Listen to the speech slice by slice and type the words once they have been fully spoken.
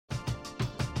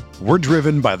We're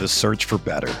driven by the search for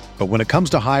better. But when it comes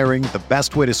to hiring, the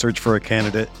best way to search for a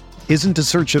candidate isn't to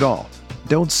search at all.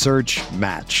 Don't search,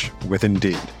 match with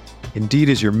Indeed. Indeed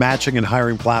is your matching and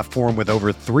hiring platform with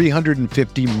over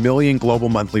 350 million global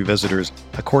monthly visitors,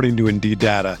 according to Indeed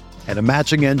data, and a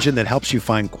matching engine that helps you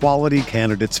find quality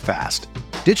candidates fast.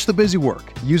 Ditch the busy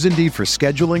work. Use Indeed for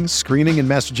scheduling, screening, and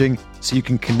messaging so you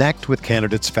can connect with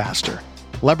candidates faster.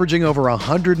 Leveraging over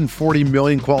 140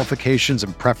 million qualifications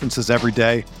and preferences every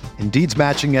day, Indeed's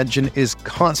matching engine is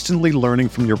constantly learning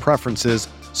from your preferences,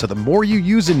 so the more you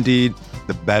use Indeed,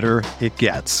 the better it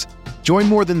gets. Join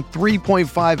more than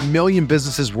 3.5 million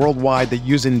businesses worldwide that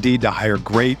use Indeed to hire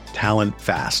great talent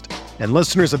fast. And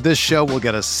listeners of this show will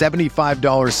get a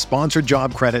 $75 sponsored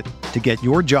job credit to get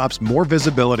your jobs more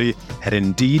visibility at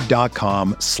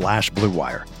Indeed.com/Blue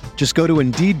Wire. Just go to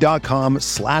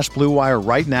Indeed.com/Blue Wire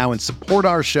right now and support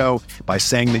our show by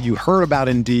saying that you heard about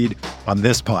Indeed on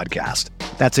this podcast.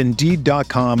 That's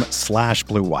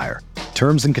Indeed.com/Blue Wire.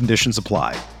 Terms and conditions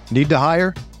apply. Need to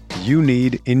hire? You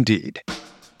need Indeed.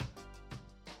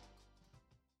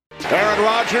 Aaron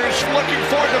Rodgers looking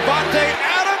for Devontae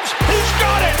Adams. He's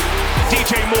got it.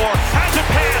 DJ Moore has a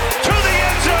pass to the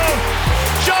end zone.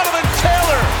 Jonathan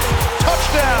Taylor,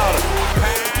 touchdown.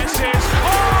 Pass is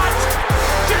caught.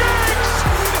 Diggs,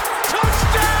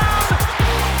 touchdown.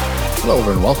 Hello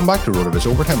everyone, welcome back to RotoViz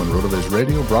Overtime on RotoViz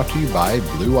Radio, brought to you by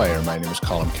Blue Wire. My name is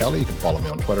Colin Kelly. You can follow me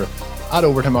on Twitter at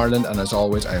Overtime Ireland, and as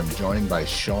always, I am joined by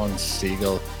Sean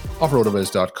Siegel of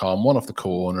RotoViz.com, one of the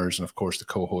co-owners and of course the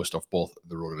co-host of both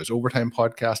the RotoViz Overtime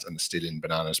podcast and the Stealing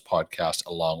Bananas podcast,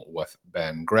 along with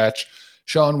Ben Gretsch.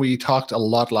 Sean, we talked a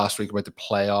lot last week about the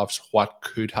playoffs, what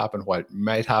could happen, what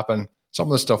might happen. Some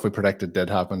of the stuff we predicted did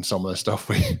happen, some of the stuff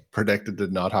we predicted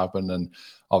did not happen, and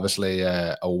obviously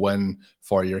a win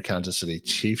for your Kansas City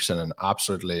Chiefs in an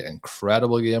absolutely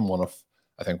incredible game, one of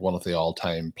the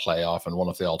all-time playoff and one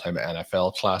of the all-time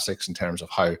NFL classics in terms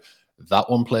of how that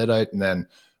one played out. And then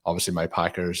obviously my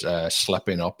Packers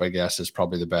slipping up, I guess, is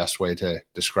probably the best way to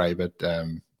describe it.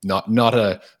 Not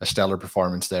a stellar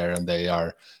performance there, and they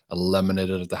are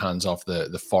eliminated at the hands of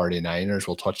the 49ers.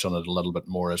 We'll touch on it a little bit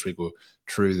more as we go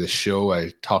through the show.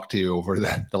 I talked to you over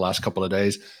the last couple of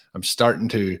days. I'm starting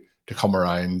to come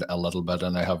around a little bit,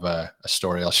 and I have a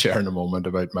story I'll share in a moment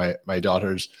about my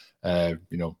daughter's,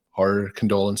 her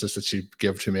condolences that she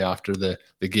gave to me after the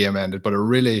game ended. But a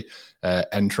really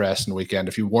interesting weekend.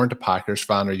 If you weren't a Packers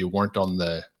fan or you weren't on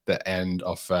the end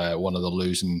of one of the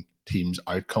losing teams'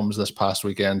 outcomes this past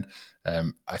weekend,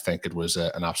 I think it was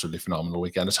an absolutely phenomenal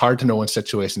weekend. It's hard to know in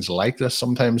situations like this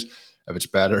sometimes if it's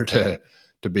better to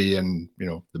be in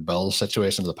the Bills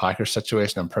situation or the Packers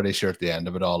situation. I'm pretty sure at the end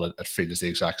of it all, it feels the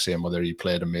exact same whether you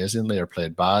played amazingly or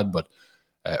played bad. But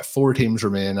 4 teams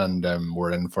remain, and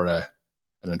we're in for an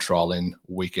enthralling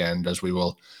weekend, as we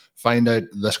will find out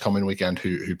this coming weekend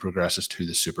who progresses to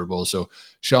the Super Bowl. So,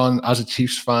 Sean, as a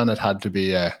Chiefs fan, it had to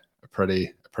be a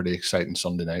pretty exciting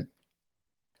Sunday night.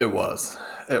 It was.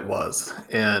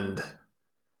 And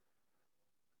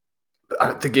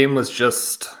the game was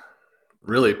just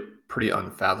really pretty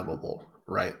unfathomable,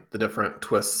 right? The different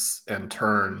twists and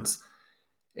turns.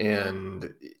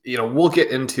 And, we'll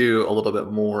get into a little bit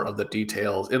more of the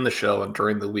details in the show and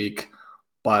during the week,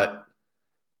 but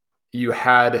you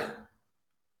had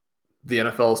the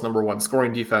NFL's number one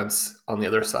scoring defense. On the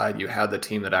other side, you had the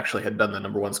team that actually had been the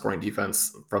number one scoring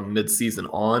defense from mid-season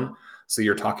on. So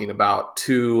you're talking about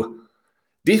 2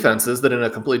 defenses that in a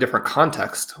completely different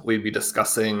context, we'd be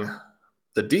discussing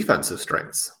the defensive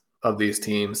strengths of these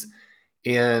teams.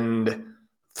 And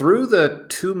through the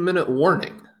 2-minute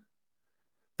warning,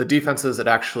 the defenses had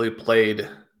actually played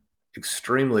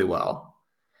extremely well.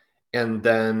 And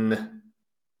then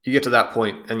you get to that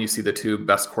point and you see the 2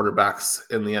 best quarterbacks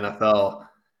in the NFL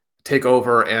take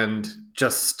over and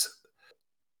just,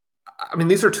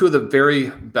 these are 2 of the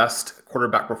very best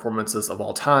quarterback performances of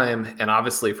all time. And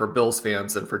obviously for Bills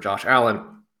fans and for Josh Allen,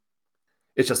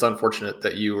 it's just unfortunate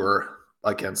that you were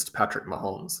against Patrick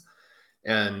Mahomes.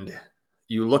 And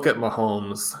you look at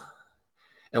Mahomes,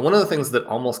 and one of the things that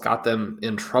almost got them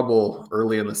in trouble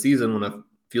early in the season when a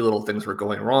few little things were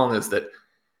going wrong is that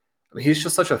he's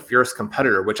just such a fierce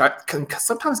competitor, which I can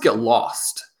sometimes get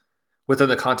lost within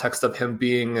the context of him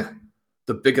being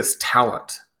the biggest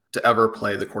talent to ever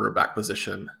play the quarterback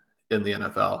position in the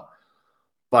NFL.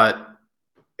 But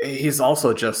he's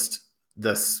also just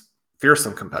this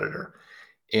fearsome competitor.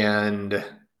 And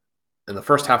in the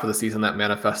first half of the season, that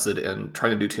manifested in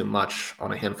trying to do too much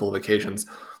on a handful of occasions.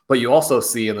 But you also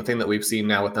see, and the thing that we've seen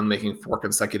now with them making 4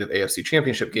 consecutive AFC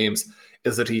championship games,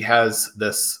 is that he has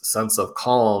this sense of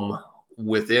calm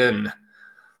within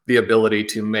the ability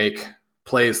to make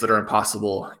plays that are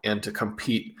impossible and to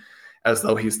compete as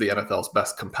though he's the NFL's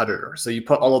best competitor. So you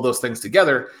put all of those things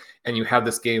together and you have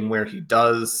this game where he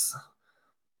does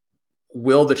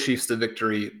will the Chiefs to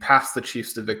victory, pass the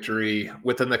Chiefs to victory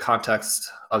within the context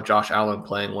of Josh Allen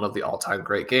playing one of the all-time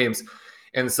great games.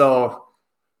 And so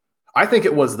I think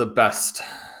it was the best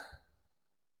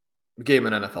game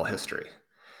in NFL history.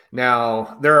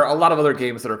 Now, there are a lot of other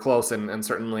games that are close, and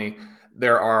certainly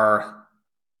there are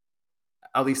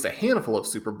at least a handful of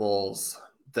Super Bowls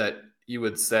that you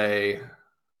would say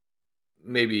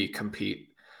maybe compete.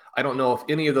 I don't know if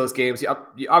any of those games,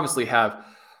 you obviously have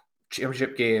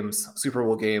championship games, Super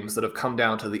Bowl games that have come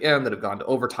down to the end, that have gone to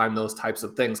overtime, those types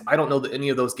of things. I don't know that any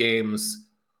of those games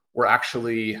were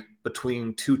actually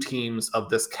between two teams of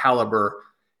this caliber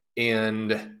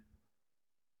and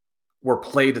were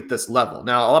played at this level.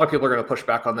 Now, a lot of people are going to push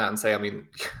back on that and say, I mean,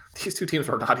 these two teams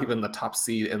were not even the top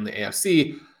seed in the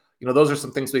AFC. Those are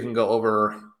some things we can go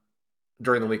over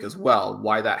during the week as well,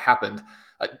 why that happened.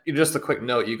 Just a quick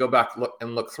note, you go back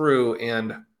look through,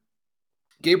 and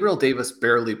Gabriel Davis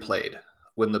barely played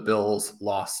when the Bills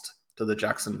lost to the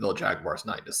Jacksonville Jaguars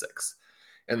 9-6.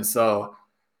 And so,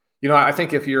 I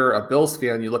think if you're a Bills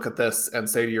fan, you look at this and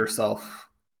say to yourself,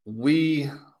 we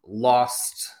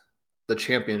lost the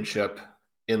championship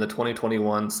in the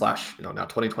 2021 / now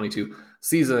 2022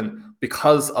 season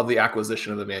because of the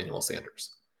acquisition of Emmanuel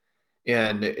Sanders.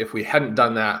 And if we hadn't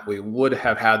done that, we would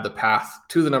have had the path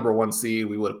to the number 1 seed.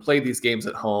 We would have played these games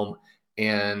at home,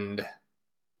 and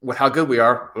with how good we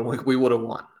are, we would have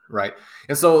won, right?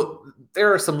 And so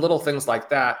there are some little things like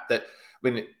that,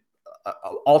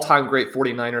 all-time great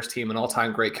 49ers team, an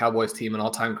all-time great Cowboys team, an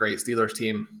all-time great Steelers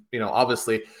team,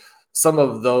 obviously some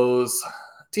of those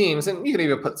teams, and you can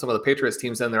even put some of the Patriots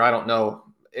teams in there. I don't know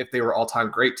if they were all-time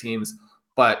great teams,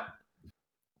 but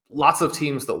lots of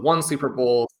teams that won Super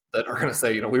Bowls that are going to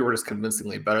say, we were just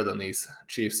convincingly better than these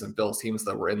Chiefs and Bills teams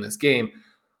that were in this game.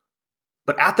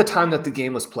 But at the time that the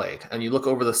game was played, and you look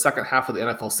over the second half of the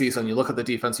NFL season, you look at the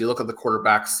defense, you look at the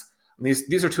quarterbacks, and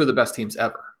these are two of the best teams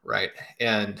ever, right?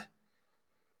 And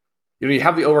you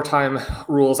have the overtime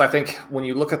rules. I think when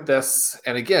you look at this,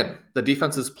 and again, the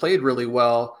defenses played really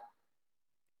well.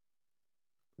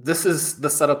 This is the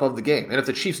setup of the game. And if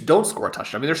the Chiefs don't score a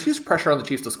touchdown, there's huge pressure on the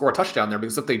Chiefs to score a touchdown there,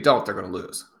 because if they don't, they're going to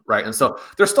lose, right? And so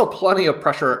there's still plenty of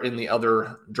pressure in the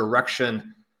other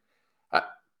direction.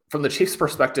 From the Chiefs'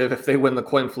 perspective, if they win the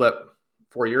coin flip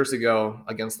 4 years ago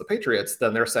against the Patriots,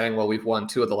 then they're saying, well, we've won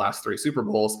 2 of the last 3 Super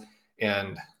Bowls,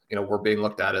 and we're being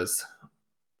looked at as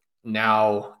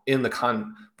now in the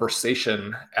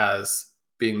conversation as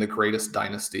being the greatest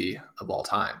dynasty of all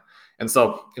time. And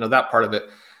so, that part of it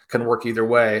can work either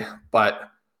way. But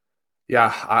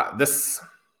yeah, this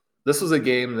was a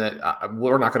game that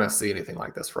we're not going to see anything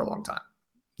like this for a long time.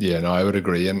 Yeah, no, I would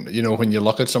agree. And, when you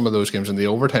look at some of those games, and the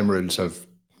overtime rules have,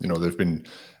 they've been,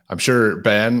 I'm sure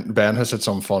Ben has had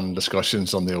some fun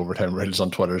discussions on the overtime rules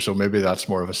on Twitter. So maybe that's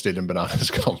more of a Stealing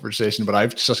Bananas conversation, but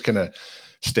I've just kind of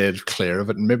stayed clear of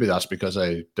it. And maybe that's because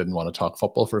I didn't want to talk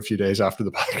football for a few days after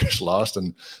the Packers lost.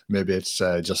 And maybe it's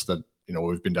just that,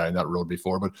 we've been down that road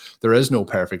before, but there is no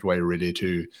perfect way really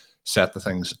to set the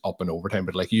things up in overtime.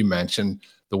 But like you mentioned,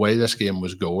 the way this game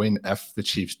was going, if the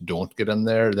Chiefs don't get in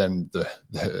there, then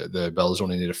the Bills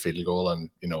only need a field goal. And,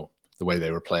 the way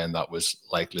they were playing, that was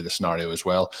likely the scenario as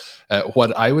well.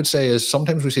 What I would say is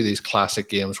sometimes we see these classic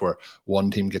games where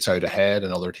one team gets out ahead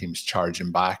and other teams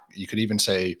charging back. You could even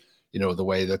say, the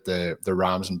way that the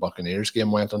Rams and Buccaneers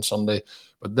game went on Sunday.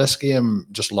 But this game,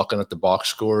 just looking at the box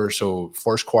score, so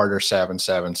first quarter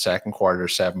 7-7, second quarter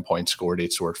 7 points scored,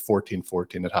 each scored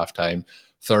 14-14 at halftime.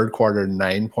 Third quarter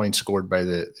 9 points scored by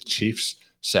the Chiefs,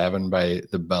 7 by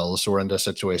the Bills. So we're in a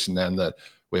situation then that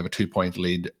we have a 2-point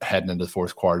lead heading into the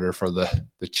fourth quarter for the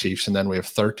Chiefs, and then we have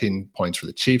 13 points for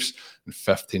the Chiefs and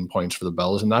 15 points for the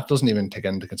Bills. And that doesn't even take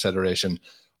into consideration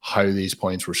how these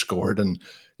points were scored and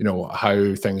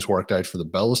how things worked out for the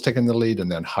Bills taking the lead, and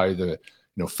then how the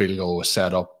field goal was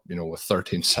set up, with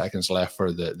 13 seconds left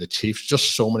for the Chiefs.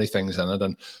 Just so many things in it.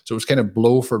 And so it was kind of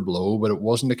blow for blow, but it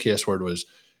wasn't a case where it was,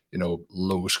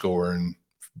 low scoring,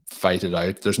 fight it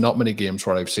out. There's not many games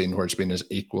where I've seen where it's been as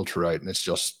equal throughout, and it's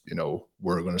just,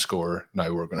 we're going to score,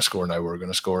 now we're going to score, now we're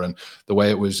going to score. And the way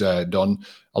it was done,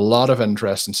 a lot of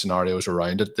interesting scenarios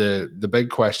around it. The big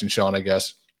question, Sean, I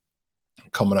guess,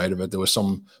 coming out of it, there was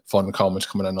some fun comments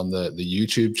coming in on the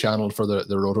YouTube channel for the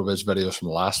RotoViz videos from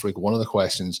last week. One of the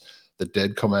questions that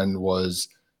did come in was,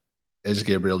 is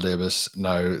Gabriel Davis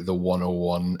now the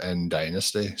 101 in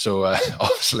Dynasty? So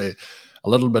obviously a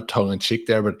little bit tongue-in-cheek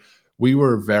there, but we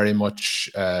were very much,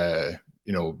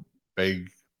 big,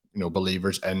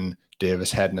 believers in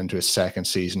Davis heading into his second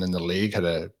season in the league, had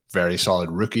a very solid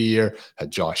rookie year,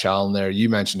 had Josh Allen there. You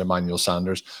mentioned Emmanuel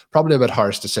Sanders. Probably a bit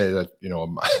harsh to say that,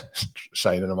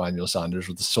 signing Emmanuel Sanders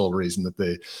was the sole reason that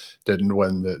they didn't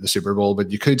win the Super Bowl, but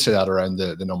you could say that around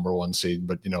the number one seed,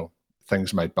 but,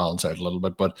 things might balance out a little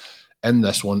bit. But in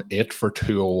this one, 8 for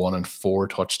 201 and 4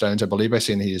 touchdowns. I believe I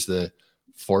seen he's the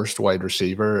first wide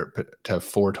receiver to have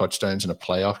 4 touchdowns in a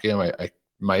playoff game. I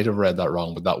might have read that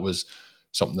wrong, but that was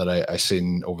something that I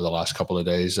seen over the last couple of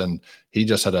days, and he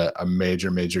just had a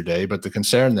major day. But the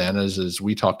concern then is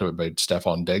we talked about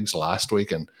Stefon Diggs last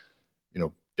week, and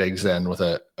Diggs then with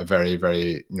a very,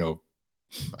 very,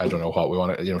 I don't know what we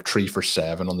want to, 3 for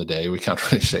 7 on the day. We can't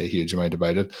really say a huge amount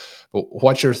about it. But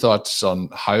what's your thoughts on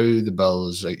how the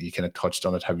Bills, like you kind of touched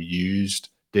on it, have used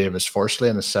Davis firstly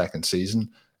in his second season,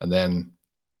 and then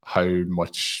how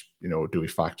much do we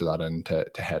factor that into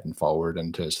heading forward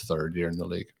into his third year in the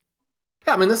league?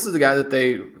 Yeah, I mean, this is the guy that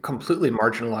they completely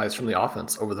marginalized from the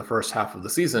offense over the first half of the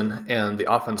season, and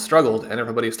the offense struggled, and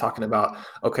everybody's talking about,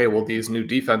 okay, well, these new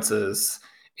defenses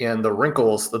and the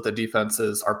wrinkles that the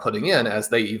defenses are putting in as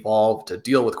they evolve to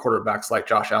deal with quarterbacks like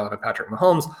Josh Allen and Patrick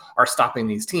Mahomes are stopping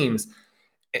these teams.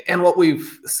 And what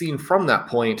we've seen from that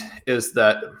point is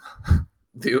that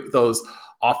those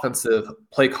offensive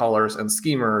play callers and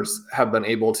schemers have been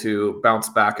able to bounce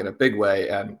back in a big way,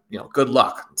 and good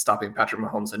luck stopping Patrick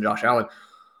Mahomes and Josh Allen.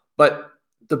 But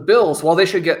the Bills, while they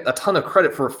should get a ton of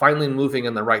credit for finally moving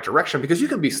in the right direction, because you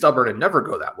can be stubborn and never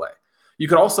go that way, you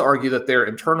could also argue that their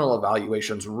internal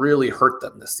evaluations really hurt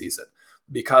them this season,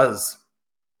 because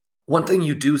one thing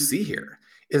you do see here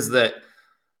is that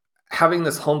having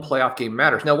this home playoff game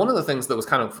matters. Now, one of the things that was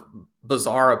kind of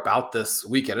bizarre about this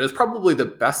weekend, it is probably the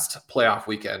best playoff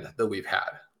weekend that we've had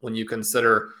when you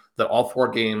consider that all 4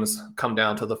 games come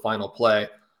down to the final play.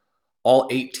 All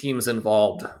 8 teams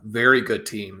involved, very good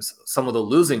teams. Some of the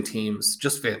losing teams,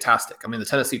 just fantastic. I mean, the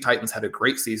Tennessee Titans had a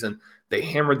great season. They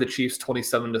hammered the Chiefs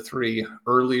 27-3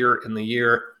 earlier in the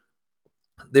year.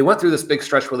 They went through this big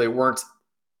stretch where they weren't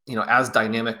as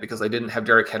dynamic because they didn't have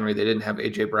Derrick Henry, they didn't have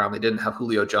A.J. Brown, they didn't have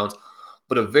Julio Jones,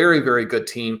 but a very, very good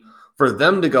team. For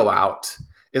them to go out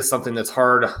is something that's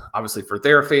hard, obviously, for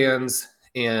their fans,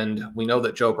 and we know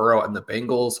that Joe Burrow and the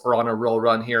Bengals are on a real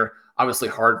run here. Obviously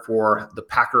hard for the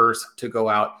Packers to go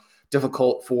out,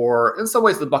 difficult for, in some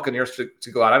ways, the Buccaneers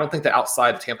to go out. I don't think that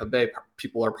outside of Tampa Bay,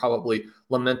 people are probably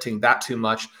lamenting that too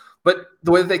much. But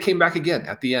the way that they came back again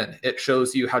at the end, it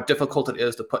shows you how difficult it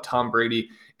is to put Tom Brady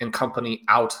and company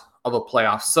out of a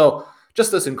playoff. So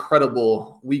just this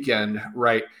incredible weekend,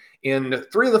 right? And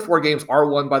 3 of the 4 games are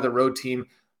won by the road team.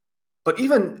 But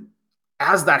even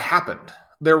as that happened,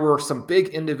 there were some big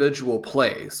individual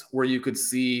plays where you could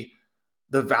see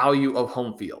the value of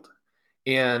home field.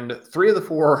 And 3 of the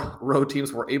 4 road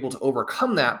teams were able to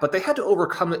overcome that, but they had to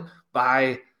overcome it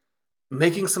by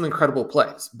making some incredible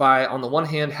plays. By, on the one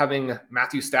hand, having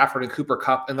Matthew Stafford and Cooper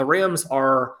Kupp, and the Rams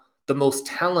are the most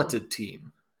talented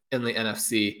team in the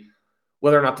NFC.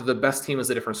 Whether or not they're the best team is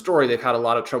a different story. They've had a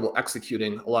lot of trouble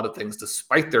executing a lot of things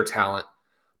despite their talent.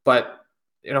 But,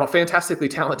 a fantastically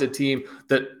talented team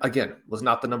that, again, was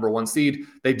not the number 1 seed.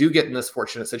 They do get in this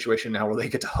fortunate situation now where they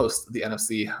get to host the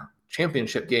NFC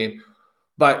Championship game.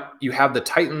 But you have the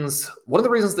Titans. One of the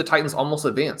reasons the Titans almost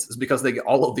advance is because they get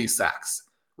all of these sacks,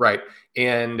 right?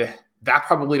 And that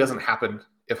probably doesn't happen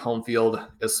if home field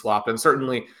is swapped. And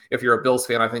certainly if you're a Bills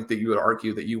fan, I think that you would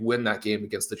argue that you win that game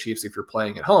against the Chiefs if you're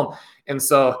playing at home. And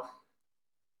so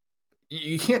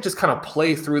you can't just kind of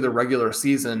play through the regular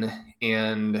season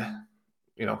and,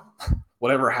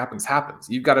 whatever happens.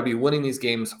 You've got to be winning these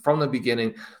games from the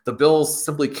beginning. The Bills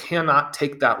simply cannot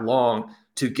take that long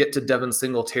to get to Devin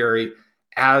Singletary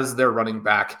as their running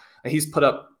back. And he's put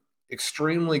up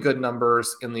extremely good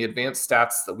numbers in the advanced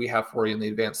stats that we have for you in the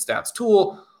advanced stats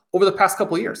tool over the past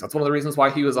couple of years. That's one of the reasons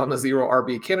why he was on the 0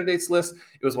 RB candidates list.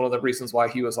 It was one of the reasons why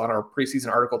he was on our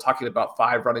preseason article talking about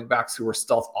 5 running backs who were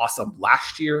stealth awesome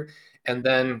last year. And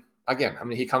then again,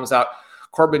 he comes out.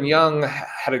 Corbin Young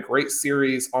had a great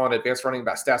series on advanced running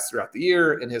back stats throughout the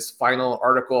year. In his final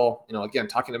article, again,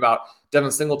 talking about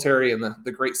Devin Singletary and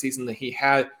the great season that he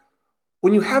had.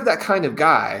 When you have that kind of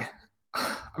guy,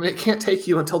 it can't take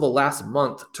you until the last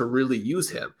month to really use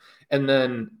him. And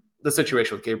then the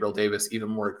situation with Gabriel Davis, even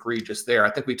more egregious there.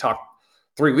 I think we talked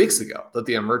 3 weeks ago that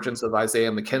the emergence of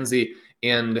Isaiah McKenzie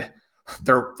and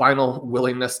their final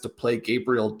willingness to play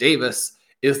Gabriel Davis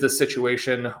is the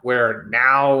situation where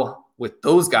now with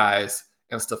those guys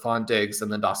and Stefon Diggs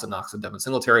and then Dawson Knox and Devin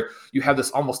Singletary, you have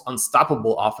this almost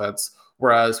unstoppable offense.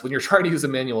 Whereas when you're trying to use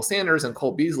Emmanuel Sanders and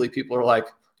Cole Beasley, people are like,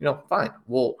 fine,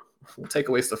 we'll take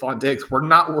away Stefon Diggs. We're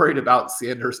not worried about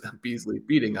Sanders and Beasley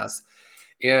beating us.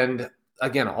 And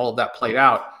again, all of that played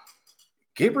out.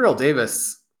 Gabriel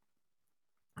Davis,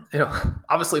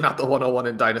 obviously not the 101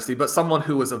 in Dynasty, but someone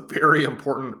who was a very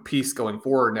important piece going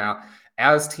forward now.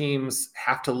 As teams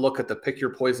have to look at the pick your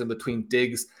poison between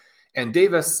Diggs and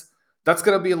Davis, that's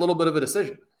going to be a little bit of a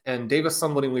decision. And Davis,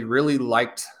 somebody we really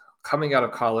liked coming out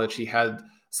of college. He had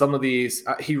some of these,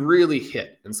 he really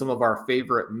hit in some of our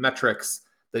favorite metrics.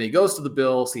 Then he goes to the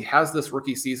Bills. He has this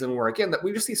rookie season where, again, that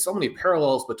we just see so many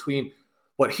parallels between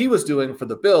what he was doing for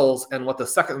the Bills and what the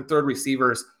second and third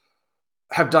receivers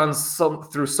have done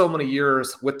through so many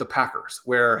years with the Packers,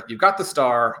 where you've got the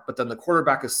star, but then the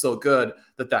quarterback is so good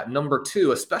that number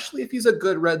two, especially if he's a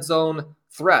good red zone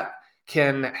threat,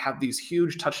 can have these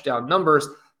huge touchdown numbers.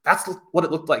 That's what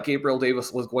it looked like Gabriel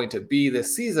Davis was going to be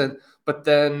this season. But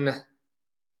then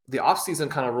the offseason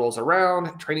kind of rolls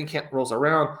around, training camp rolls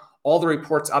around. All the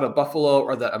reports out of Buffalo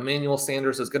are that Emmanuel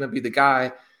Sanders is going to be the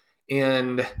guy.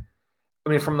 And I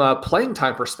mean, from a playing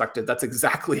time perspective, that's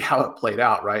exactly how it played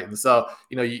out, right? And so,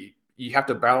 you have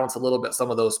to balance a little bit some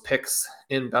of those picks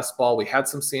in best ball. We had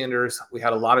some Sanders. We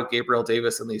had a lot of Gabriel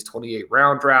Davis in these 28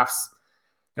 round drafts.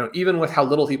 Even with how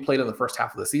little he played in the first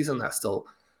half of the season, that still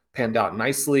panned out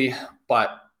nicely.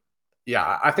 But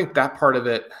yeah, I think that part of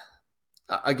it,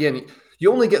 again,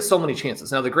 you only get so many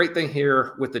chances. Now, the great thing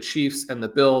here with the Chiefs and the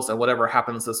Bills and whatever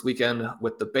happens this weekend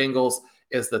with the Bengals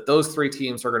is that those three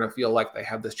teams are going to feel like they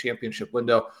have this championship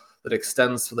window that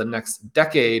extends for the next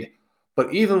decade.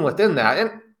 But even within that,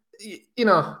 and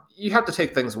you have to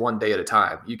take things one day at a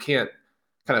time. You can't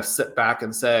kind of sit back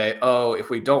and say, oh, if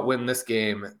we don't win this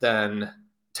game, then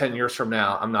 10 years from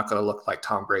now, I'm not going to look like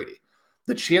Tom Brady.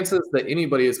 The chances that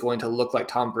anybody is going to look like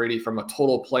Tom Brady from a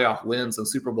total playoff wins and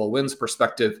Super Bowl wins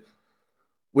perspective,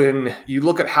 when you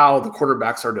look at how the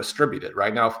quarterbacks are distributed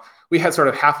right now, if we had sort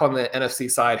of half on the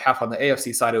NFC side, half on the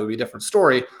AFC side, it would be a different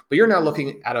story. But you're now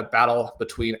looking at a battle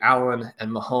between Allen and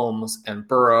Mahomes and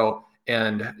Burrow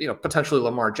and, potentially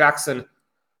Lamar Jackson.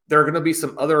 There are going to be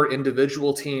some other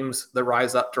individual teams that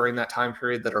rise up during that time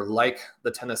period that are like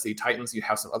the Tennessee Titans. You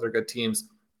have some other good teams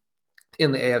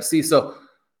in the AFC. So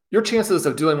your chances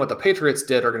of doing what the Patriots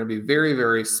did are going to be very,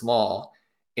 very small.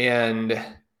 And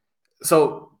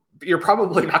so you're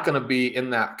probably not going to be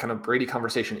in that kind of Brady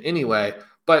conversation anyway,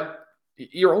 but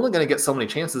you're only going to get so many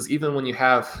chances, even when you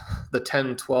have the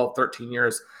 10, 12, 13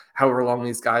 years, however long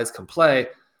these guys can play.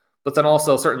 But then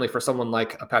also certainly for someone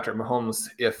like a Patrick Mahomes,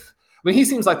 he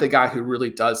seems like the guy who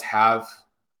really does have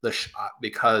the shot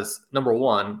because number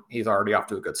one, he's already off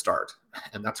to a good start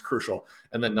and that's crucial.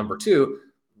 And then number two,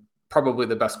 probably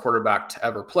the best quarterback to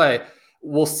ever play.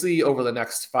 We'll see over the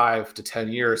next 5 to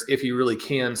 10 years if you really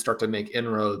can start to make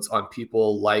inroads on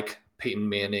people like Peyton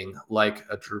Manning, like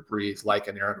a Drew Brees, like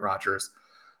an Aaron Rodgers.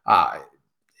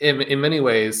 In many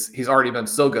ways, he's already been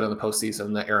so good in the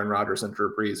postseason that Aaron Rodgers and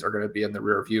Drew Brees are going to be in the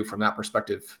rear view from that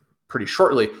perspective pretty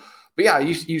shortly. But yeah,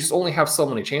 you just only have so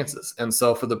many chances. And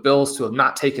so for the Bills to have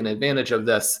not taken advantage of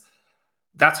this,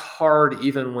 that's hard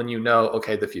even when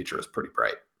okay, the future is pretty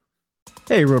bright.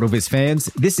 Hey RotoViz fans,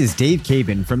 this is Dave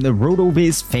Cabin from the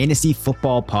RotoViz Fantasy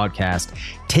Football Podcast,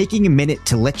 taking a minute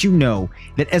to let you know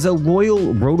that as a loyal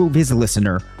RotoViz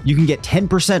listener, you can get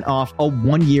 10% off a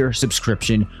 1-year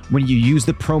subscription when you use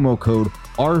the promo code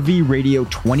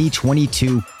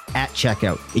RVRadio2022 at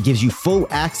checkout. It gives you full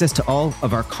access to all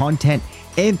of our content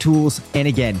and tools, and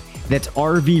again, that's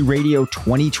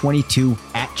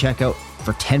RVRadio2022 at checkout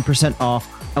for 10% off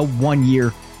a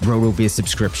 1-year RotoViz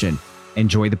subscription.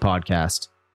 Enjoy the podcast.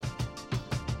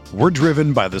 We're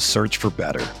driven by the search for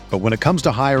better. But when it comes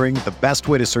to hiring, the best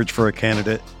way to search for a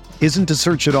candidate isn't to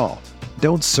search at all.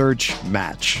 Don't search,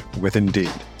 match with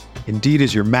Indeed. Indeed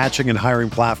is your matching and hiring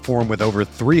platform with over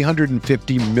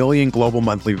 350 million global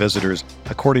monthly visitors,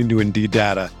 according to Indeed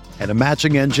data, and a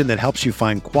matching engine that helps you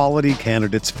find quality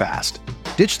candidates fast.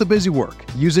 Ditch the busy work.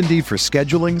 Use Indeed for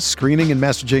scheduling, screening, and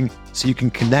messaging so you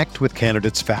can connect with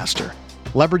candidates faster.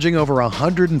 Leveraging over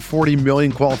 140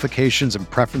 million qualifications and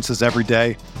preferences every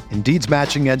day, Indeed's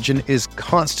matching engine is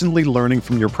constantly learning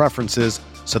from your preferences,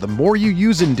 so the more you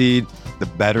use Indeed, the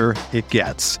better it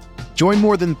gets. Join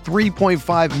more than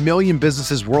 3.5 million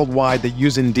businesses worldwide that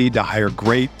use Indeed to hire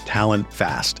great talent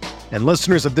fast. And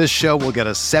listeners of this show will get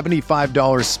a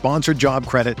 $75 sponsored job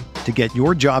credit to get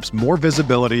your jobs more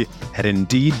visibility at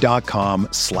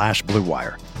Indeed.com/Blue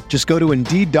Wire. Just go to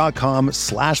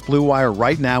Indeed.com/Blue Wire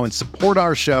right now and support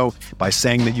our show by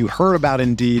saying that you heard about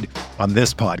Indeed on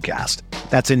this podcast.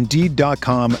 That's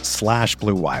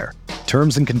Indeed.com/Blue Wire.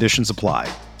 Terms and conditions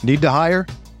apply. Need to hire?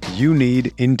 You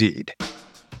need Indeed.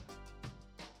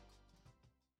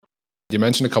 You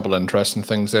mentioned a couple of interesting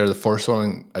things there. The first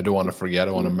one I don't want to forget,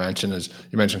 I want to mention is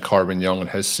you mentioned Corbin Young and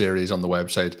his series on the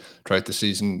website throughout the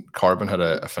season. Corbin had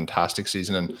a fantastic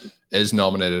season and is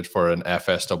nominated for an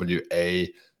FSWA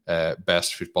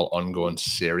Best Football Ongoing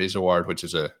Series Award, which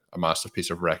is a massive piece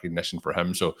of recognition for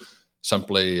him. So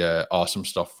simply awesome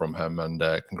stuff from him, and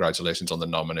congratulations on the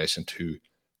nomination to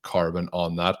Corbin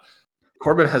on that.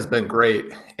 Corbin has been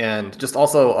great. And just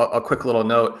also a quick little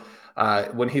note,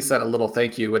 when he sent a little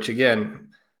thank you, which again,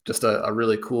 just a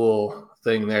really cool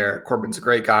thing there. Corbin's a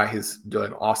great guy. He's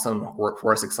doing awesome work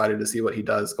for us. Excited to see what he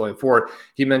does going forward.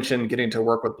 He mentioned getting to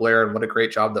work with Blair and what a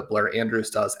great job that Blair Andrews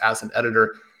does as an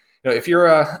editor. You know, if you're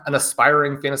an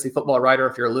aspiring fantasy football writer,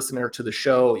 if you're a listener to the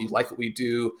show, you like what we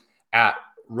do at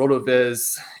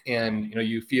RotoViz, and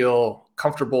you feel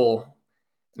comfortable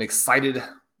and excited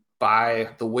by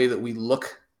the way that we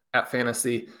look at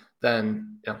fantasy,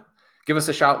 then give us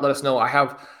a shout. Let us know. I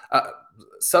have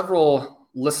several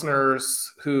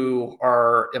listeners who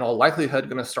are in all likelihood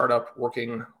going to start up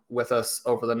working with us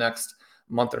over the next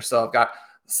month or so. I've got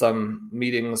some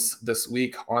meetings this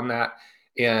week on that.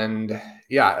 And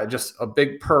yeah, just a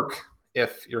big perk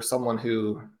if you're someone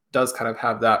who does kind of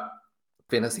have that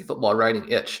fantasy football writing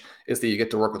itch is that you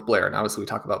get to work with Blair. And obviously we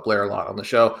talk about Blair a lot on the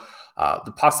show.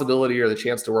 The possibility or the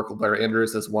chance to work with Blair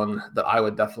Andrews is one that I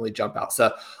would definitely jump out.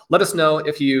 So let us know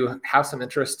if you have some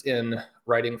interest in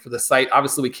writing for the site.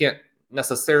 Obviously, we can't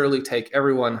necessarily take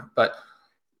everyone, but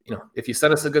if you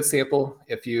send us a good sample,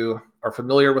 if you are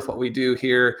familiar with what we do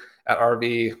here at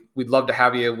RV, we'd love to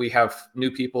have you. We have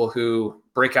new people who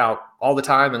break out all the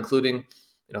time, including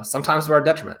sometimes to our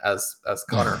detriment, as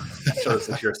Connor showed us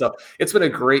this year. So it's been a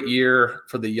great year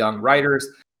for the young writers.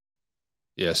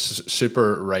 Yes,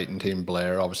 super writing team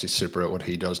Blair, obviously super at what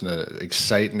he does, in an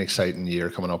exciting year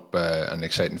coming up, an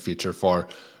exciting future for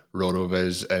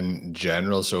RotoViz in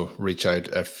general. So reach out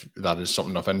if that is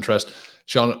something of interest.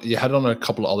 Sean, you had on a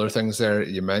couple of other things there.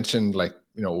 You mentioned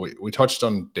we touched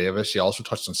on Davis. You also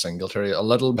touched on Singletary a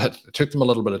little bit. It took them a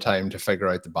little bit of time to figure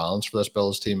out the balance for this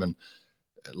Bills team, and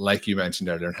like you mentioned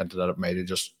earlier and hinted at, it might have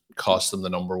just cost them the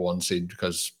number one seed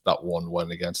because that one win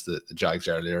against the Jags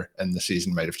earlier in the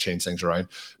season might have changed things around.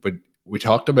 But we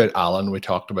talked about Allen, we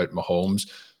talked about Mahomes.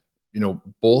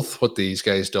 Both what these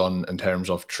guys done in terms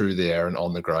of through the air and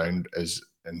on the ground is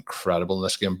incredible in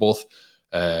this game. Both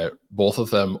of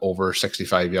them over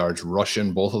 65 yards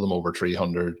rushing, both of them over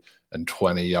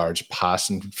 320 yards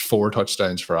passing, 4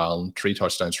 touchdowns for Allen, 3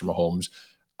 touchdowns for Mahomes.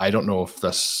 I don't know if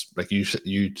this, like you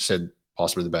said,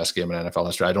 possibly the best game in NFL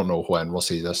history. I don't know when we'll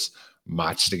see this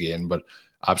matched again, but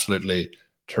absolutely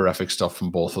terrific stuff from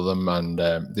both of them. And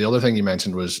the other thing you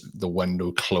mentioned was the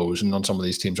window closing on some of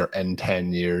these teams are in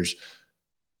 10 years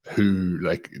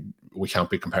who, we can't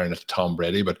be comparing it to Tom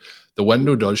Brady, but the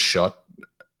window does shut.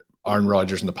 Aaron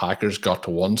Rodgers and the Packers got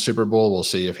to 1 Super Bowl. We'll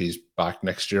see if he's back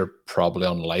next year. Probably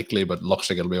unlikely, but looks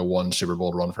like it'll be a 1 Super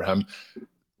Bowl run for him.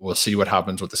 We'll see what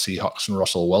happens with the Seahawks and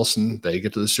Russell Wilson. They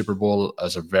get to the Super Bowl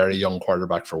as a very young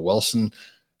quarterback for Wilson,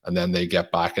 and then they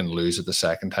get back and lose it the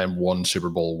second time. 1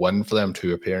 Super Bowl win for them,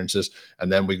 2 appearances.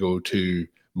 And then we go to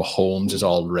Mahomes is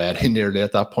already nearly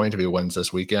at that point. If he wins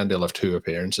this weekend, he'll have 2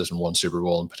 appearances and 1 Super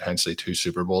Bowl and potentially 2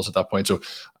 Super Bowls at that point. So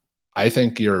I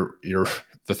think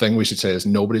the thing we should say is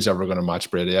nobody's ever going to match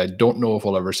Brady. I don't know if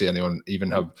we'll ever see anyone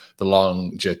even have the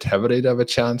longevity to have a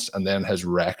chance. And then his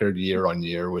record year on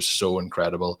year was so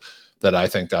incredible that I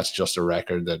think that's just a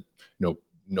record that,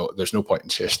 there's no point in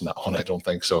chasing that one. I don't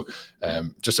think so.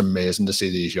 Just amazing to see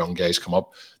these young guys come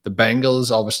up. The Bengals,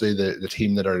 obviously the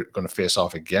team that are going to face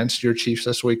off against your Chiefs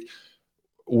this week.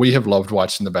 We have loved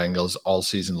watching the Bengals all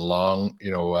season long.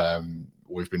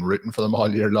 We've been rooting for them all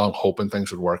year long, hoping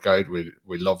things would work out. We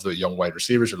love the young wide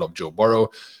receivers. We love Joe Burrow.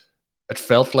 It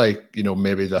felt like,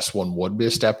 maybe this one would be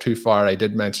a step too far. I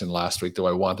did mention last week, though,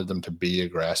 I wanted them to be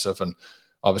aggressive. And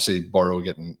obviously, Burrow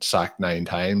getting sacked 9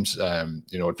 times,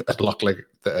 it looked like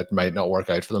it might not work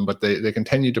out for them. But they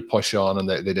continued to push on, and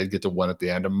they did get the win at the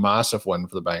end. A massive win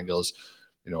for the Bengals.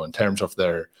 In terms of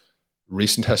their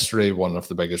recent history, one of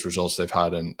the biggest results they've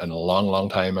had in a long, long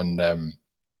time. And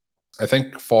I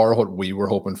think for what we were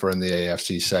hoping for in the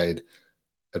AFC side,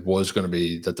 it was going to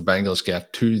be that the Bengals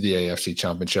get to the AFC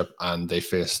Championship and they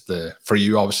face for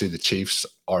you, obviously, the Chiefs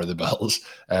or the Bills.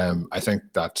 I think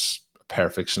that's a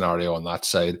perfect scenario on that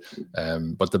side.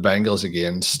 But the Bengals,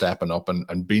 again, stepping up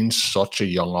and being such a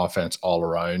young offense all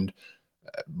around,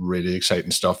 really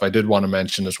exciting stuff. I did want to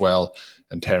mention as well,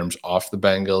 in terms of the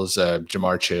Bengals,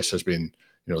 Jamar Chase has been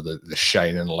the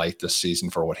shining light this season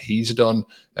for what he's done.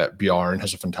 Bjorn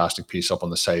has a fantastic piece up on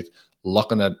the site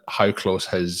looking at how close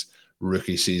his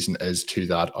rookie season is to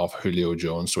that of Julio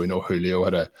Jones. So we know Julio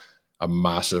had a a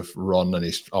massive run, and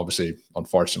he's obviously,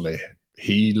 unfortunately,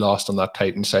 he lost on that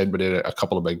Titans side, but he had a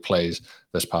couple of big plays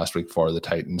this past week for the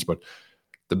Titans. But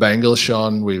the Bengals,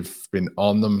 Sean, we've been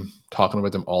on them, talking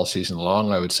about them all season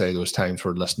long. I would say those times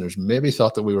where listeners maybe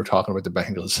thought that we were talking about the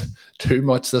Bengals too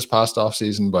much this past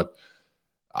offseason, but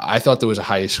I thought there was a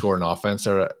high-scoring offense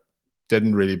there. I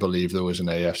didn't really believe there was an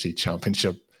AFC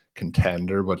Championship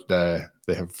contender, but they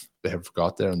have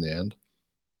got there in the end.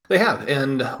 They have,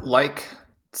 and like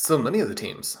so many of the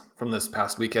teams from this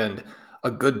past weekend,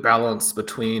 a good balance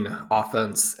between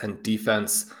offense and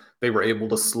defense. They were able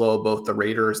to slow both the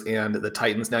Raiders and the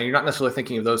Titans. Now, you're not necessarily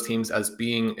thinking of those teams as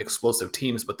being explosive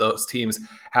teams, but those teams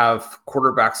have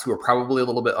quarterbacks who are probably a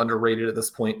little bit underrated at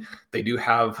this point. They do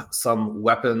have some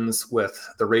weapons, with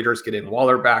the Raiders getting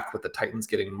Waller back, with the Titans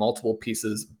getting multiple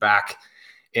pieces back.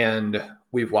 And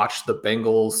we've watched the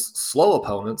Bengals slow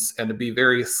opponents and to be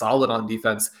very solid on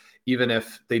defense, even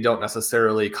if they don't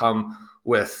necessarily come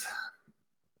with,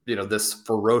 this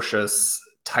ferocious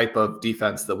type of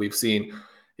defense that we've seen,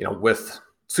 with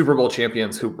Super Bowl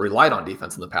champions who relied on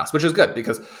defense in the past, which is good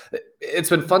because it's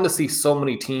been fun to see so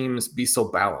many teams be so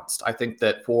balanced. I think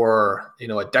that for,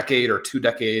 a decade or 2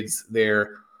 decades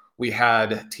there, we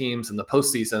had teams in the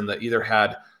postseason that either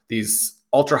had these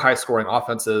ultra high scoring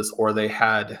offenses, or they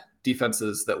had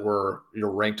defenses that were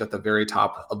ranked at the very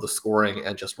top of the scoring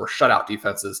and just were shutout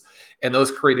defenses. And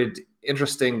those created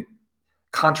interesting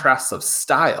contrasts of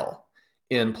style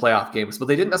in playoff games, but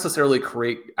they didn't necessarily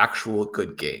create actual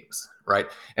good games, right?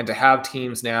 And to have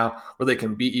teams now where they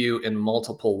can beat you in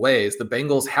multiple ways, the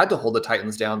Bengals had to hold the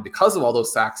Titans down because of all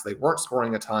those sacks. They weren't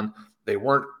scoring a ton. They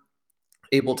weren't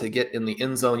able to get in the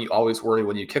end zone. You always worry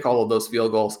when you kick all of those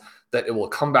field goals that it will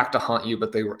come back to haunt you,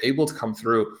 but they were able to come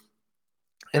through.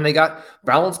 And they got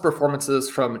balanced performances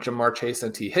from Ja'Marr Chase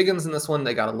and T. Higgins in this one.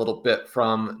 They got a little bit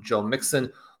from Joe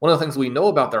Mixon. One of the things we know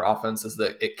about their offense is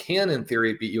that it can, in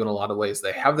theory, beat you in a lot of ways.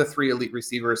 They have the 3 elite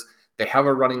receivers. They have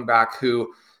a running back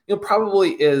who,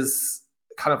 probably is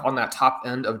kind of on that top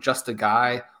end of just a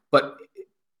guy, but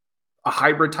a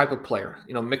hybrid type of player.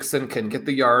 Mixon can get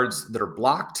the yards that are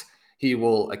blocked. He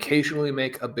will occasionally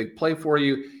make a big play for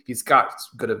you. He's got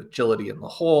good agility in the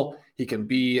hole. He can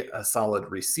be a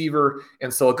solid receiver.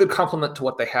 And so a good complement to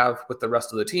what they have with the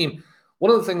rest of the team.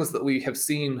 One of the things that we have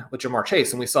seen with Ja'Marr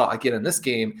Chase, and we saw again in this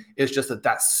game, is just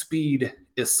that speed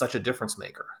is such a difference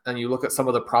maker. And you look at some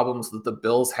of the problems that the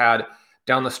Bills had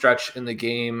down the stretch in the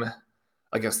game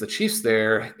against the Chiefs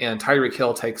there, and Tyreek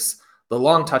Hill takes the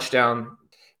long touchdown.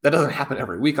 That doesn't happen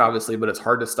every week, obviously, but it's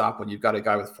hard to stop when you've got a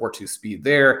guy with 4.2 speed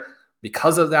there.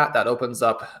 Because of that opens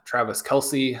up Travis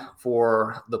Kelce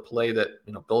for the play that,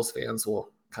 Bills fans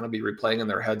will kind of be replaying in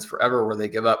their heads forever, where they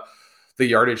give up the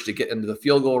yardage to get into the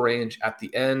field goal range at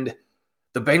the end.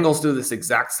 The Bengals do this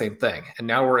exact same thing. And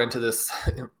now we're into this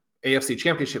AFC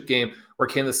Championship game where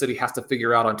Kansas City has to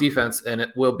figure out on defense. And it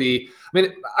will be,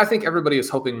 I think everybody is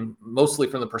hoping, mostly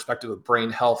from the perspective of brain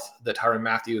health, that Tyrann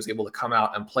Mathieu is able to come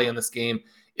out and play in this game.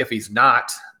 If he's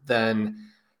not, then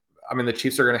the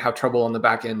Chiefs are going to have trouble on the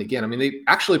back end again. They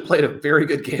actually played a very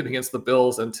good game against the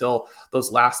Bills until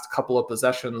those last couple of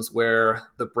possessions where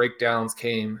the breakdowns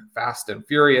came fast and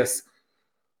furious.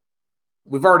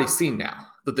 We've already seen now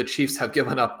that the Chiefs have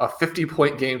given up a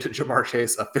 50-point game to Ja'Marr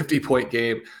Chase, a 50-point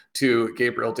game to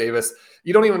Gabriel Davis.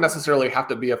 You don't even necessarily have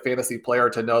to be a fantasy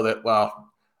player to know that,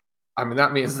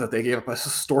 that means that they gave up a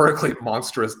historically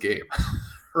monstrous game,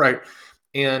 right?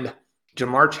 And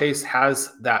Ja'Marr Chase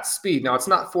has that speed. Now, it's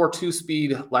not 4.2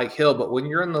 speed like Hill, but when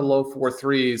you're in the low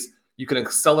 4.3s, you can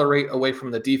accelerate away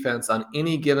from the defense on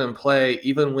any given play,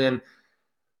 even when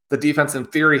the defense, in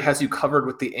theory, has you covered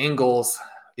with the angles.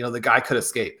 The guy could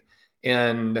escape.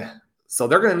 And so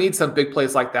they're going to need some big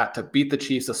plays like that to beat the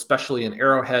Chiefs, especially in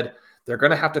Arrowhead. They're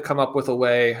going to have to come up with a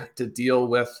way to deal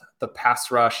with the pass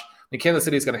rush. Kansas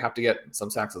City is going to have to get some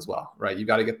sacks as well, right? You've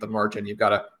got to get the margin. You've got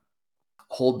to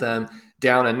hold them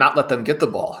down and not let them get the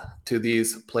ball to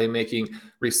these playmaking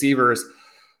receivers.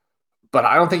 But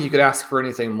I don't think you could ask for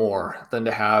anything more than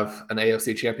to have an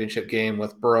AFC Championship game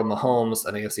with Burrow Mahomes,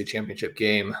 an AFC Championship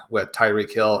game with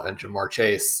Tyreek Hill and Ja'Marr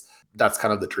Chase. That's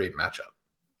kind of the dream matchup.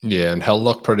 Yeah, and Hill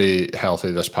looked pretty healthy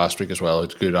this past week as well.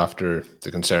 It's good after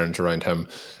the concerns around him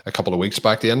a couple of weeks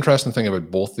back. The interesting thing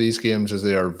about both these games is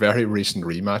they are very recent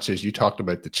rematches. You talked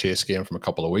about the Chase game from a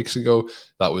couple of weeks ago.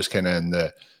 That was kind of in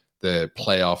the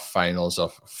playoff finals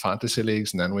of fantasy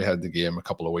leagues. And then we had the game a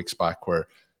couple of weeks back where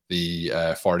the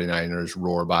 49ers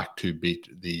roar back to beat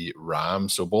the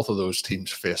Rams. So both of those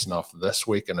teams facing off this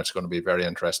week, and it's going to be very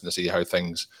interesting to see how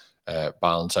things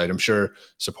balance out. I'm sure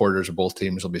supporters of both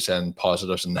teams will be saying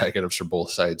positives and negatives for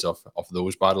both sides of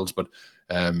those battles, but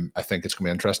I think it's going to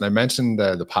be interesting. I mentioned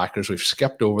the Packers. We've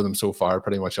skipped over them so far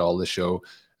pretty much all the show.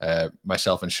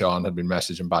 Myself and Sean had been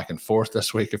messaging back and forth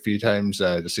this week a few times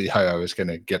to see how I was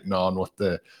kind of getting on with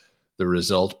the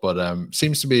result, but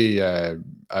seems to be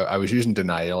I was using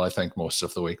denial, I think, most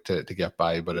of the week to get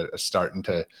by, but it's starting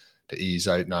to ease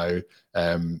out now,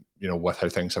 with how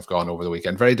things have gone over the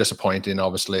weekend. Very disappointing,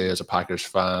 obviously, as a Packers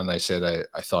fan. I said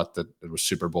I thought that it was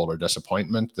Super Bowl or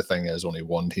disappointment. The thing is, only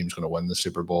one team's going to win the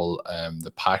Super Bowl.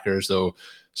 The Packers, though,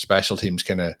 special teams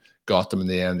kind of got them in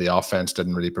the end. The offense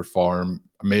didn't really perform.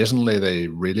 Amazingly, they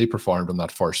really performed on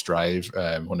that first drive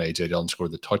when A.J. Dillon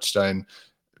scored the touchdown.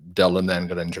 Dillon then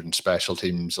got injured in special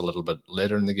teams a little bit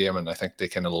later in the game, and I think they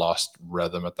kind of lost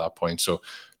rhythm at that point. So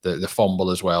the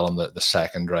fumble as well on the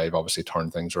second drive obviously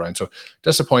turned things around. So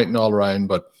disappointing all around,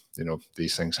 but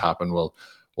these things happen. We'll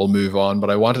move on. But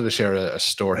I wanted to share a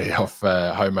story of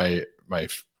how my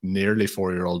nearly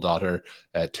 4-year-old daughter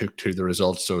took to the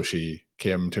results. So she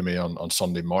came to me on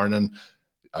Sunday morning.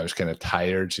 I was kind of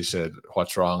tired. She said,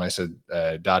 "What's wrong?" I said,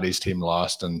 "Daddy's team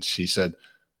lost," and she said,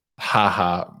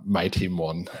 "Haha, my team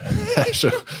won."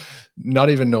 So not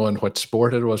even knowing what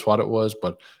sport it was, what it was,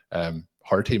 but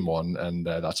her team won, and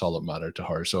that's all that mattered to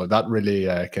her. So that really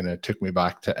kind of took me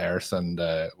back to earth, and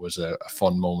was a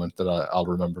fun moment that I'll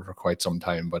remember for quite some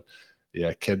time. But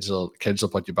yeah, kids will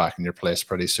put you back in your place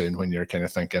pretty soon when you're kind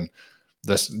of thinking,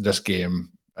 this game,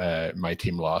 my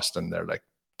team lost, and they're like,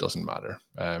 doesn't matter.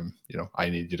 I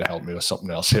need you to help me with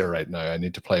something else here right now. I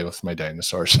need to play with my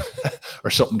dinosaurs or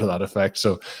something to that effect.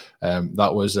 So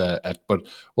that was it. But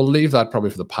we'll leave that probably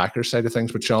for the Packers side of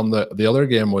things. But Sean, the other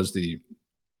game was the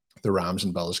Rams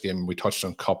and Bills game. We touched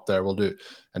on Cup there. We'll do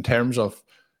in terms of,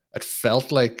 it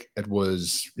felt like it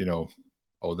was,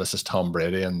 this is Tom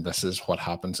Brady, and this is what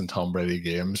happens in Tom Brady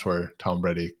games where Tom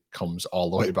Brady comes all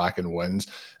the way back and wins.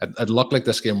 It looked like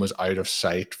this game was out of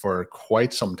sight for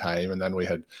quite some time, and then we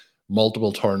had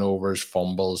multiple turnovers,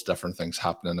 fumbles, different things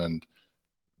happening, and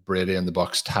Brady and the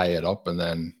Bucs tie it up, and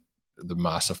then the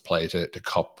massive play to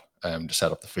Cup to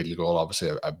set up the field goal.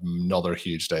 Obviously, another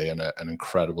huge day and an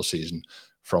incredible season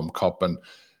from Cup. And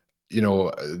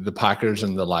the Packers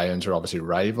and the Lions are obviously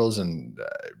rivals, and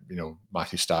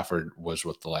Matthew Stafford was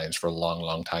with the Lions for a long,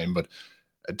 long time, but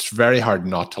it's very hard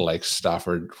not to like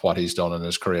Stafford, what he's done in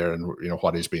his career and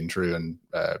what he's been through, and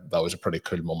that was a pretty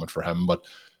cool moment for him. But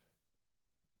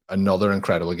another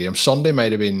incredible game. Sunday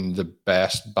might have been the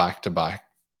best back-to-back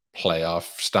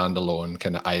playoff standalone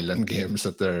kind of island games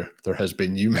that there has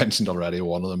been. You mentioned already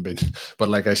one of them being, but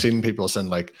like I seen people saying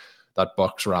like that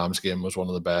Bucs Rams game was one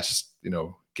of the best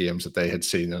games that they had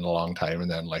seen in a long time,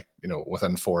 and then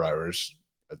within 4 hours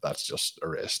that's just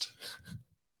erased.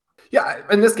 Yeah,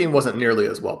 and this game wasn't nearly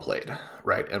as well played,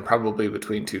 right? And probably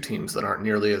between two teams that aren't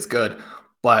nearly as good.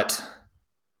 But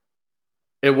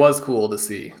it was cool to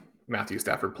see Matthew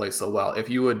Stafford play so well. If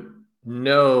you would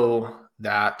know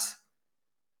that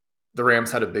the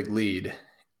Rams had a big lead,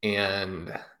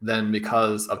 and then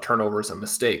because of turnovers and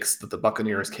mistakes that the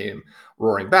Buccaneers came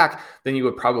roaring back, then you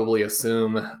would probably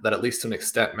assume that at least to an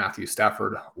extent Matthew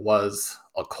Stafford was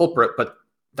a culprit, but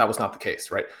that was not the case,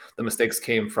 right? The mistakes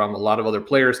came from a lot of other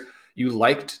players. You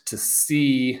liked to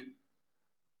see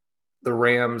the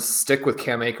Rams stick with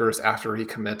Cam Akers after he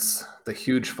commits the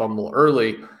huge fumble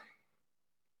early.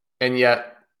 And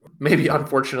yet, maybe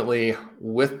unfortunately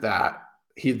with that,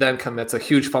 he then commits a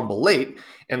huge fumble late.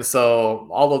 And so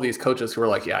all of these coaches who are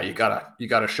like, yeah, you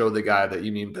gotta show the guy that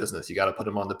you mean business. You got to put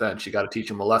him on the bench. You got to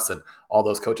teach him a lesson. All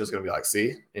those coaches are going to be like,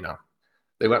 see,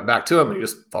 they went back to him and he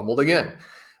just fumbled again.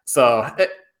 So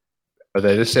are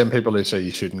they the same people who say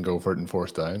you shouldn't go for it in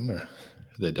fourth down, or are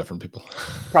they different people?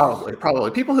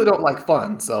 Probably people who don't like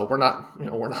fun. So we're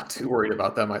not too worried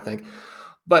about them, I think.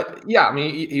 But yeah, I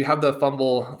mean, you have the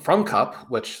fumble from Kupp,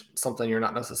 which something you're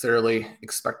not necessarily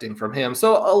expecting from him.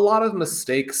 So a lot of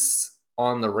mistakes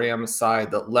on the Rams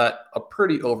side that let a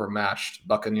pretty overmatched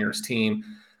Buccaneers team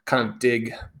kind of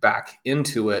dig back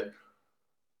into it.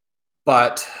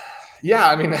 But yeah,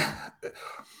 I mean,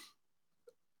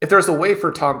 if there's a way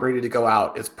for Tom Brady to go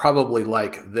out, it's probably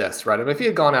like this, right? I mean, if he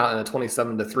had gone out in a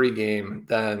 27-3 game,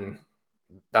 then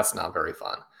that's not very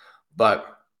fun. But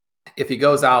if he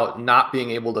goes out not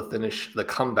being able to finish the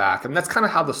comeback, and that's kind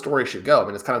of how the story should go. I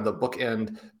mean, it's kind of the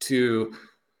bookend to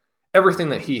everything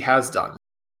that he has done.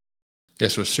 Yeah,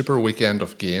 so a super weekend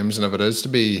of games, and if it is to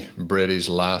be Brady's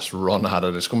last run at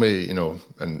it, it's going to be,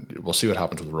 and we'll see what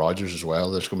happens with Rodgers as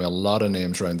well. There's going to be a lot of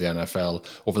names around the NFL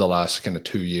over the last kind of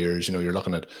 2 years. You're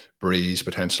looking at Breeze,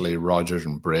 potentially Rodgers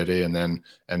and Brady, and then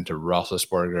into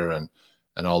Roethlisberger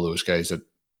and all those guys that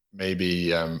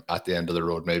maybe at the end of the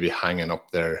road, maybe hanging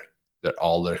up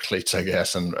all their cleats, I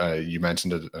guess. And you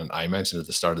mentioned it, and I mentioned at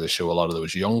the start of the show, a lot of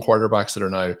those young quarterbacks that are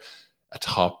now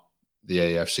atop the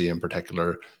AFC in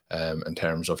particular, in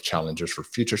terms of challengers for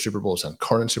future Super Bowls and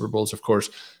current Super Bowls, of course.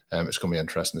 It's going to be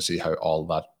interesting to see how all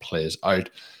that plays out.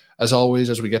 As always,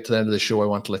 as we get to the end of the show, I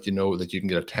want to let you know that you can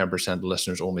get a 10%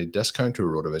 listeners only discount to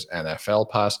RotoViz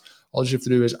NFL Pass. All you have to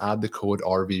do is add the code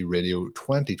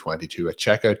RVRadio2022 at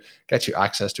checkout, get you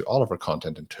access to all of our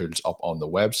content and tools up on the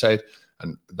website.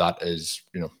 And that is,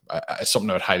 something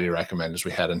I would highly recommend as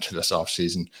we head into this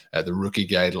offseason. The rookie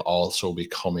guide will also be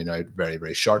coming out very,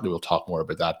 very shortly. We'll talk more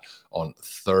about that on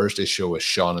Thursday's show with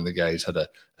Sean and the guys. Had a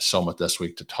summit this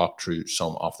week to talk through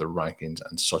some of the rankings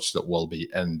and such that will be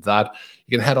in that.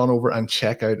 You can head on over and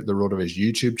check out the RotoViz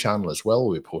YouTube channel as well.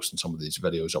 We'll be posting some of these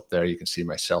videos up there. You can see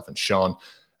myself and Sean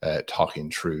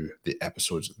talking through the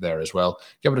episodes there as well.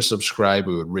 Give it a subscribe.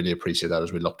 We would really appreciate that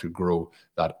as we look to grow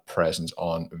that presence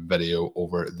on video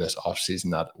over this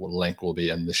offseason. That link will be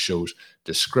in the show's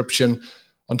description.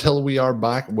 Until we are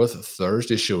back with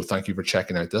Thursday's show, thank you for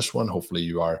checking out this one. Hopefully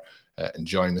you are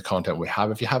enjoying the content we have.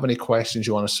 If you have any questions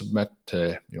you want to submit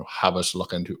to have us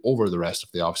look into over the rest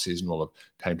of the offseason, we'll have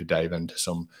time to dive into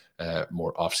some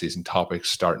more off-season topics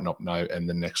starting up now in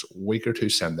the next week or two.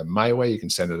 Send them my way. You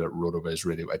can send it at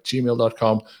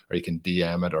rotovizradio@gmail.com, or you can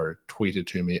DM it or tweet it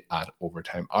to me at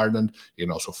Overtime Ireland. You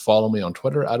can also follow me on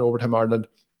Twitter at Overtime Ireland.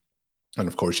 And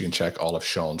of course, you can check all of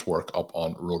Sean's work up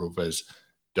on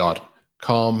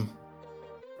rotoviz.com.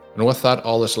 And with that,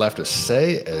 all that's left to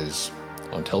say is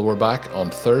until we're back on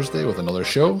Thursday with another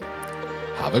show,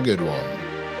 have a good one.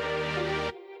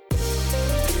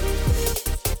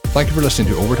 Thank you for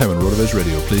listening to Overtime on RotoViz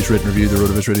Radio. Please rate and review the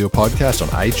RotoViz Radio podcast on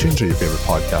iTunes or your favorite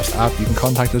podcast app. You can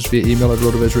contact us via email at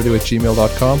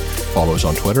rotovizradio@gmail.com. Follow us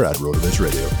on Twitter at RotoViz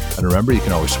Radio. And remember, you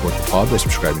can always support the pod by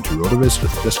subscribing to RotoViz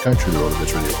with a discount through the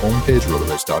RotoViz Radio homepage,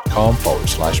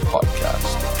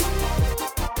 rotoviz.com/podcast.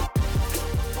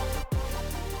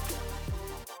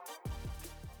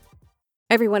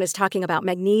 Everyone is talking about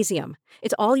magnesium.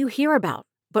 It's all you hear about.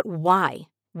 But why?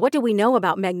 What do we know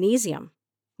about magnesium?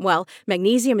 Well,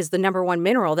 magnesium is the number one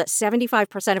mineral that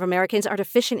 75% of Americans are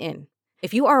deficient in.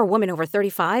 If you are a woman over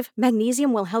 35,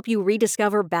 magnesium will help you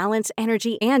rediscover balance,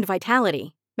 energy, and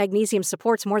vitality. Magnesium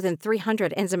supports more than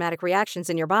 300 enzymatic reactions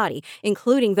in your body,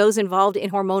 including those involved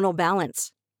in hormonal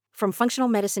balance. From functional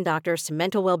medicine doctors to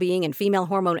mental well-being and female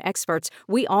hormone experts,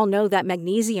 we all know that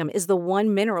magnesium is the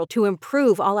one mineral to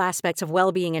improve all aspects of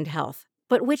well-being and health.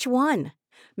 But which one?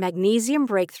 Magnesium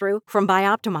Breakthrough from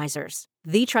Bioptimizers,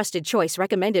 the trusted choice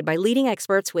recommended by leading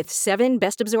experts with 7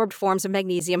 best-absorbed forms of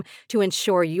magnesium to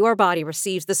ensure your body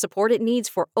receives the support it needs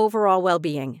for overall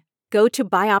well-being. Go to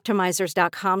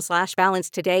bioptimizers.com/balance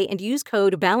today and use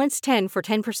code BALANCE10 for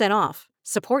 10% off.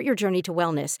 Support your journey to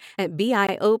wellness at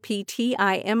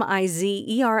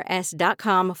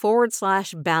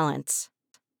bioptimizers.com/balance.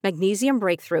 Magnesium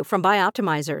Breakthrough from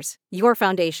Bioptimizers, your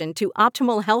foundation to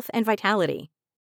optimal health and vitality.